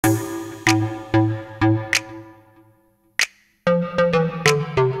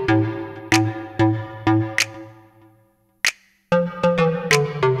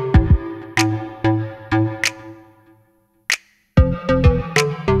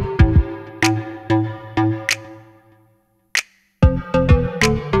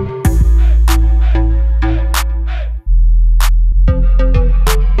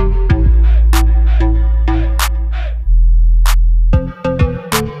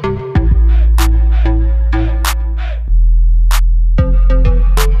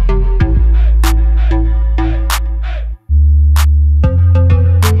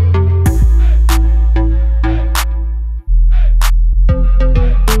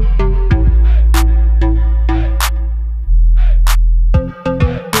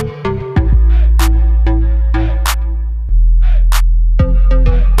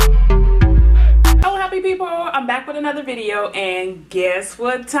Guess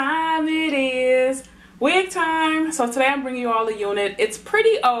what time it is? Wig time. So today I'm bringing you all a unit. It's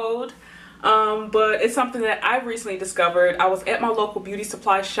pretty old, but it's something that I've recently discovered. I was at my local beauty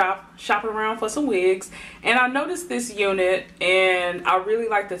supply shop shopping around for some wigs, and I noticed this unit and I really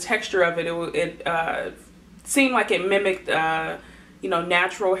liked the texture of it. It seemed like it mimicked you know,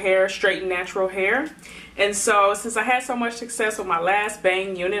 natural hair, straightened natural hair. And so since I had so much success with my last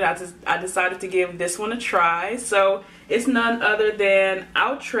bang unit, I decided to give this one a try. So it's none other than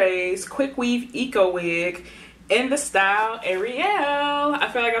Outre's Quick Weave Eco-Wig in the style Ariel. I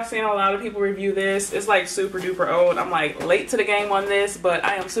feel like I've seen a lot of people review this. It's like super duper old. I'm like late to the game on this, but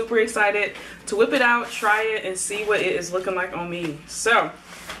I am super excited to whip it out, try it, and see what it is looking like on me. So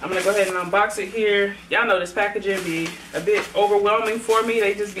I'm gonna go ahead and unbox it here. Y'all know this packaging be a bit overwhelming for me.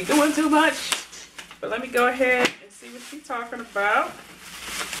 They just be doing too much. But let me go ahead and see what she's talking about.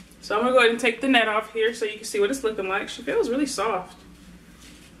 So I'm gonna go ahead and take the net off here so you can see what it's looking like. She feels really soft.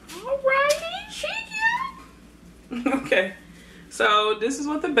 Alrighty, she cute. Okay, so this is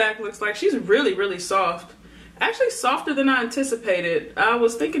what the back looks like. She's really, really soft. Actually softer than I anticipated. I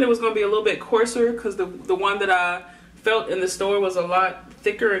was thinking it was gonna be a little bit coarser because the one that I felt in the store was a lot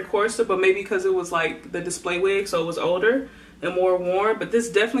thicker and coarser, but maybe because it was like the display wig, so it was older and more worn. But this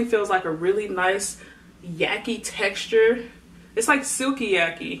definitely feels like a really nice yaki texture. It's like silky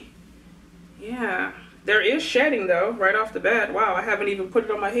yaki. Yeah, there is shedding though right off the bat. Wow, I haven't even put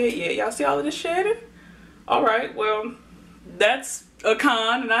it on my head yet. Y'all see all of this shedding? All right, well, that's a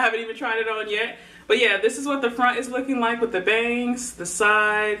con, and I haven't even tried it on yet. But yeah, this is what the front is looking like with the bangs, the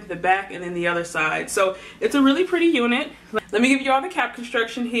side, the back, and then the other side. So it's a really pretty unit. Let me give you all the cap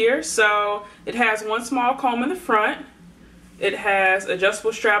construction here. So it has one small comb in the front. It has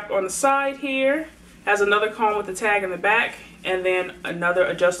adjustable strap on the side here. Has another comb with the tag in the back, and then another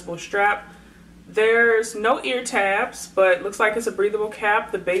adjustable strap. There's no ear tabs, but looks like it's a breathable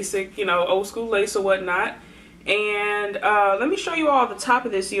cap, the basic, you know, old school lace or whatnot. And let me show you all the top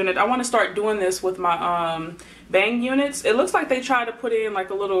of this unit. I want to start doing this with my bang units. It looks like they try to put in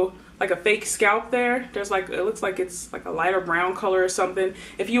like a little, like a fake scalp there. There's like, it looks like it's like a lighter brown color or something.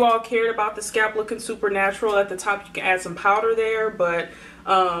 If you all cared about the scalp looking super natural at the top, you can add some powder there, but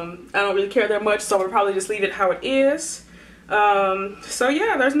I don't really care that much, so I'm gonna probably just leave it how it is. So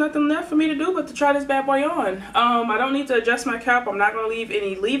yeah, there's nothing left for me to do but to try this bad boy on. I don't need to adjust my cap. I'm not gonna leave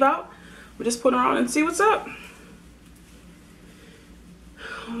any leave out. We'll just put her on and see what's up.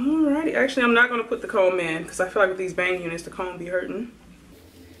 Alrighty, actually I'm not gonna put the comb in because I feel like with these bang units the comb be hurting.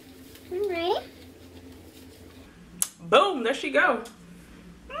 Alright. Boom, there she go.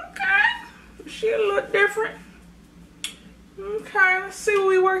 Okay, she a little different. Okay, let's see what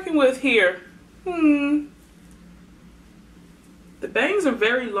we're working with here. The bangs are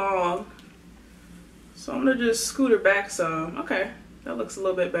very long, so I'm gonna just scoot her back some. Okay, that looks a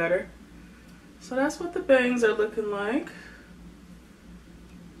little bit better. So that's what the bangs are looking like.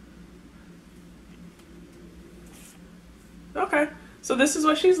 Okay, so this is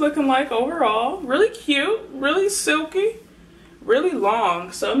what she's looking like overall. Really cute, really silky, really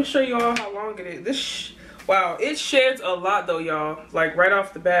long. So let me show you all how long it is. Wow, it sheds a lot though, y'all. Like right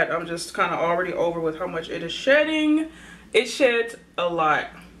off the bat, I'm just kind of already over with how much it is shedding. It sheds a lot,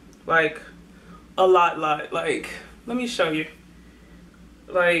 like a lot. Like, let me show you.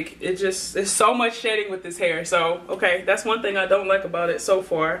 Like, it's so much shedding with this hair. So, okay, that's one thing I don't like about it so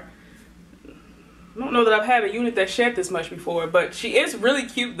far. I don't know that I've had a unit that shed this much before, but she is really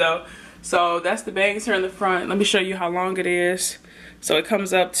cute though. So that's the bangs here in the front. Let me show you how long it is. So it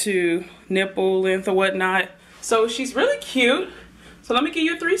comes up to nipple length or whatnot. So she's really cute. So let me give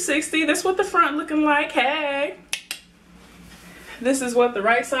you a 360. This is what the front looking like. Hey. This is what the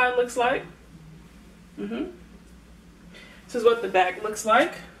right side looks like. This is what the back looks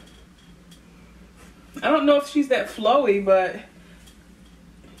like. I don't know if she's that flowy, but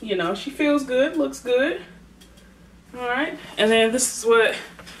you know, she feels good, looks good. All right, and then this is what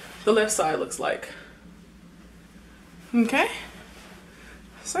the left side looks like. Okay,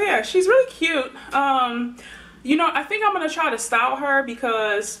 so yeah, she's really cute. You know, I think I'm gonna try to style her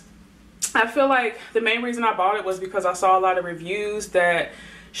because I feel like the main reason I bought it was because I saw a lot of reviews that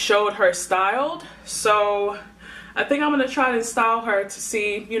showed her styled. So I think I'm gonna try to style her to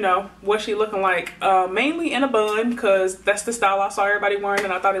see, you know, what she looking like. Mainly in a bun because that's the style I saw everybody wearing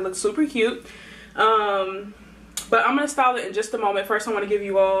and I thought it looked super cute. But I'm gonna style it in just a moment. First I want to give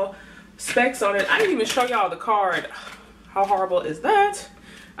you all specs on it. I didn't even show y'all the card. How horrible is that?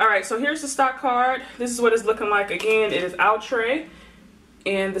 Alright, so here's the stock card. This is what it's looking like. Again, it is Outre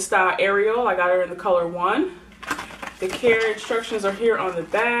in the style Ariel. I got her in the color 1. The care instructions are here on the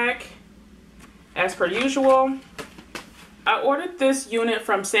back as per usual. I ordered this unit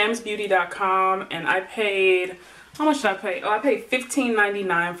from samsbeauty.com and I paid, how much did I pay? Oh, I paid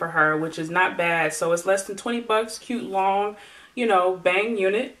 $15.99 for her, which is not bad. So it's less than 20 bucks, cute, long, you know, bang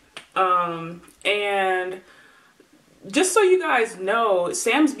unit. And just so you guys know,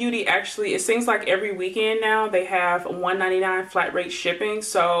 Sam's Beauty actually, it seems like every weekend now they have $1.99 flat rate shipping.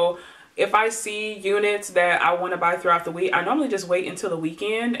 So if I see units that I want to buy throughout the week, I normally just wait until the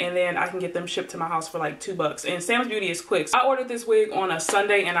weekend and then I can get them shipped to my house for like $2. And Sam's Beauty is quick. So I ordered this wig on a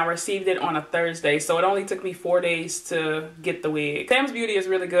Sunday and I received it on a Thursday. So it only took me 4 days to get the wig. Sam's Beauty is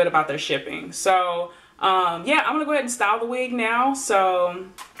really good about their shipping. So yeah, I'm gonna go ahead and style the wig now. So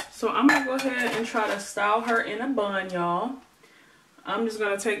I'm gonna go ahead and try to style her in a bun, y'all. I'm just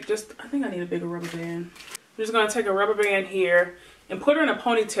gonna take I think I need a bigger rubber band. I'm just gonna take a rubber band here and put her in a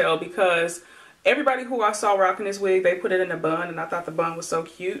ponytail because everybody who I saw rocking this wig, they put it in a bun and I thought the bun was so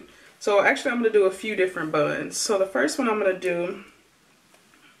cute. So actually I'm gonna do a few different buns. So the first one I'm gonna do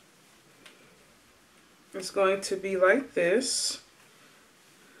is going to be like this.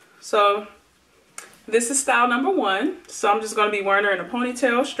 So this is style number 1. So I'm just going to be wearing her in a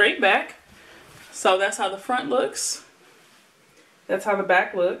ponytail straight back. So that's how the front looks. That's how the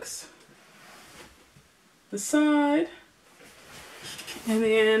back looks. The side. And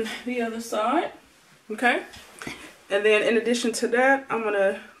then the other side. Okay. And then in addition to that, I'm going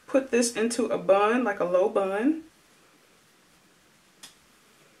to put this into a bun, like a low bun.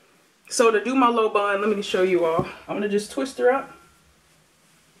 So to do my low bun, let me show you all. I'm going to just twist her up.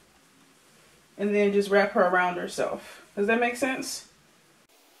 And then just wrap her around herself. Does that make sense?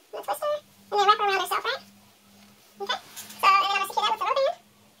 Twist her, and then wrap her around herself, right? Okay. So, and then I'm going to secure that with a rubber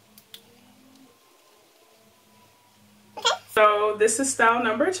band. Okay. So, this is style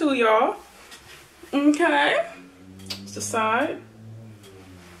number 2, y'all. Okay. It's the side.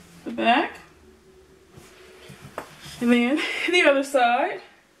 The back. And then the other side.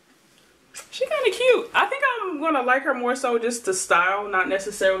 She's kind of cute. I think I'm going to like her more so just to style, not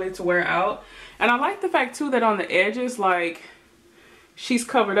necessarily to wear out. And I like the fact too that on the edges, like, she's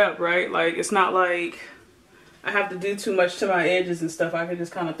covered up, right? Like, it's not like I have to do too much to my edges and stuff. I can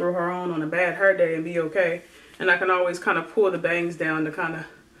just kind of throw her on a bad hair day and be okay. And I can always kind of pull the bangs down to kind of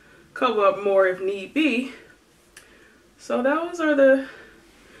cover up more if need be. So those are the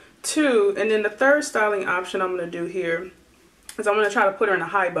 2. And then the third styling option I'm going to do here is I'm going to try to put her in a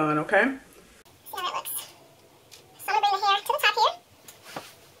high bun, okay? See how that looks. So I'm going to bring the hair to the top here.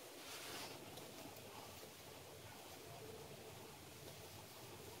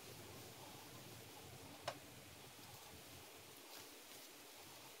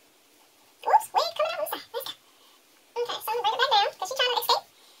 Oops, wait, coming out on the side. Let's go. Okay, so I'm going to bring it back down because she's trying to escape.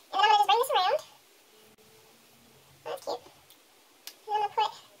 And then I'm going to just bring this around. That's cute. And I'm going to put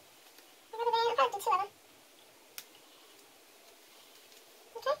a rubber band. I'll probably do 2 of them.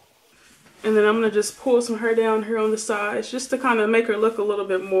 Okay. And then I'm going to just pull some hair down here on the sides just to kind of make her look a little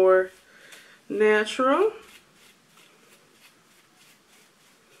bit more natural.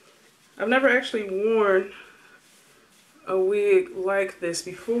 I've never actually worn a wig like this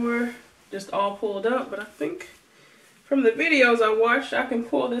before, just all pulled up, but I think from the videos I watched I can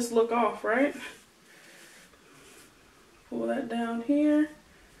pull this look off, right? Pull that down here,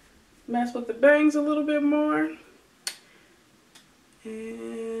 mess with the bangs a little bit more,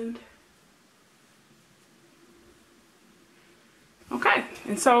 and okay.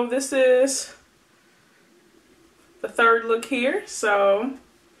 And so this is the third look here. So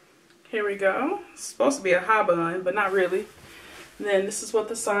here we go. It's supposed to be a high bun, but not really. And then this is what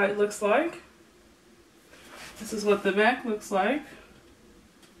the side looks like. This is what the back looks like.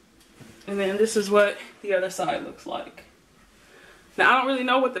 And then this is what the other side looks like. Now I don't really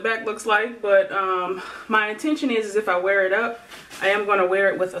know what the back looks like, but my intention is if I wear it up, I am going to wear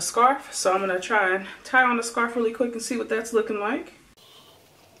it with a scarf. So I'm going to try and tie on the scarf really quick and see what that's looking like.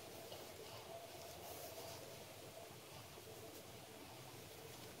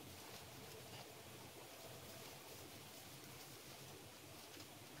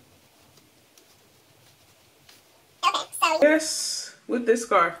 Yes, with this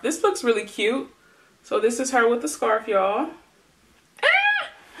scarf. This looks really cute. So this is her with the scarf, y'all. Ah!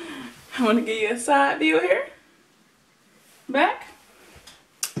 I want to give you a side view here. Back.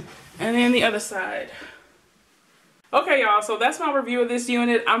 And then the other side. Okay, y'all, so that's my review of this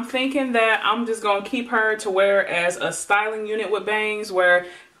unit. I'm thinking that I'm just going to keep her to wear as a styling unit with bangs, where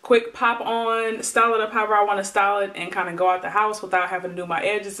quick pop on, style it up however I want to style it, and kind of go out the house without having to do my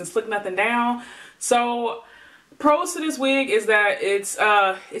edges and slick nothing down. So pros to this wig is that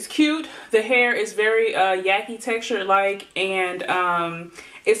it's cute. The hair is very yaki textured like, and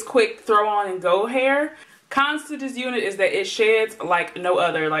it's quick throw on and go hair. Cons to this unit is that it sheds like no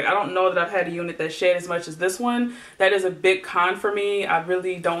other. Like, I don't know that I've had a unit that shed as much as this one. That is a big con for me. I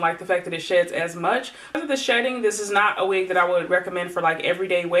really don't like the fact that it sheds as much. Because of the shedding, this is not a wig that I would recommend for like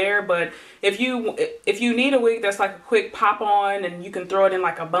everyday wear, but if you need a wig that's like a quick pop on and you can throw it in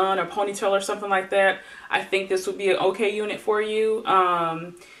like a bun or ponytail or something like that, I think this would be an okay unit for you.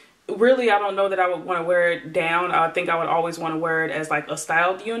 Really, I don't know that I would want to wear it down. I think I would always want to wear it as like a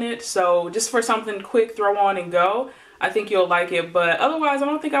styled unit. So just for something quick, throw on and go, I think you'll like it. But otherwise, I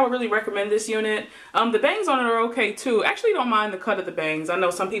don't think I would really recommend this unit. The bangs on it are okay too. Actually, don't mind the cut of the bangs. I know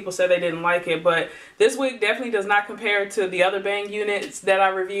some people said they didn't like it, but this wig definitely does not compare to the other bang units that I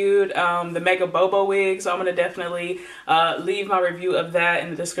reviewed, the Mega Bobo wig. So I'm going to definitely leave my review of that in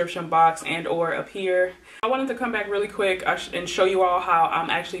the description box and or up here. I wanted to come back really quick and show you all how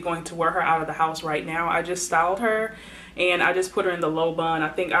I'm actually going to wear her out of the house right now. I just styled her and I just put her in the low bun. I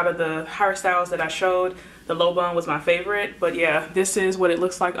think out of the hairstyles that I showed, the low bun was my favorite. But yeah, this is what it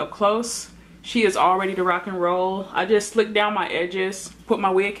looks like up close. She is all ready to rock and roll. I just slicked down my edges, put my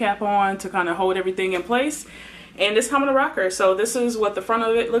wig cap on to kind of hold everything in place. And this is how I'm gonna rock her. So this is what the front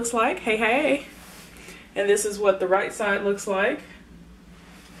of it looks like. Hey, hey. And this is what the right side looks like.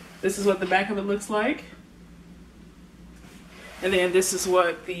 This is what the back of it looks like. And then this is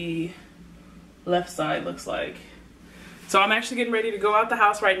what the left side looks like. So I'm actually getting ready to go out the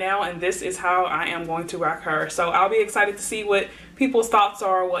house right now, and this is how I am going to rock her. So I'll be excited to see what people's thoughts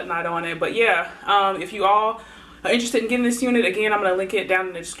are or whatnot on it. But yeah, if you all are interested in getting this unit, again, I'm going to link it down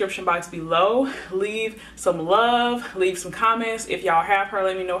in the description box below. Leave some love, leave some comments. If y'all have her,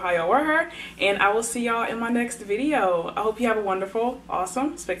 let me know how y'all wear her. And I will see y'all in my next video. I hope you have a wonderful,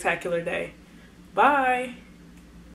 awesome, spectacular day. Bye.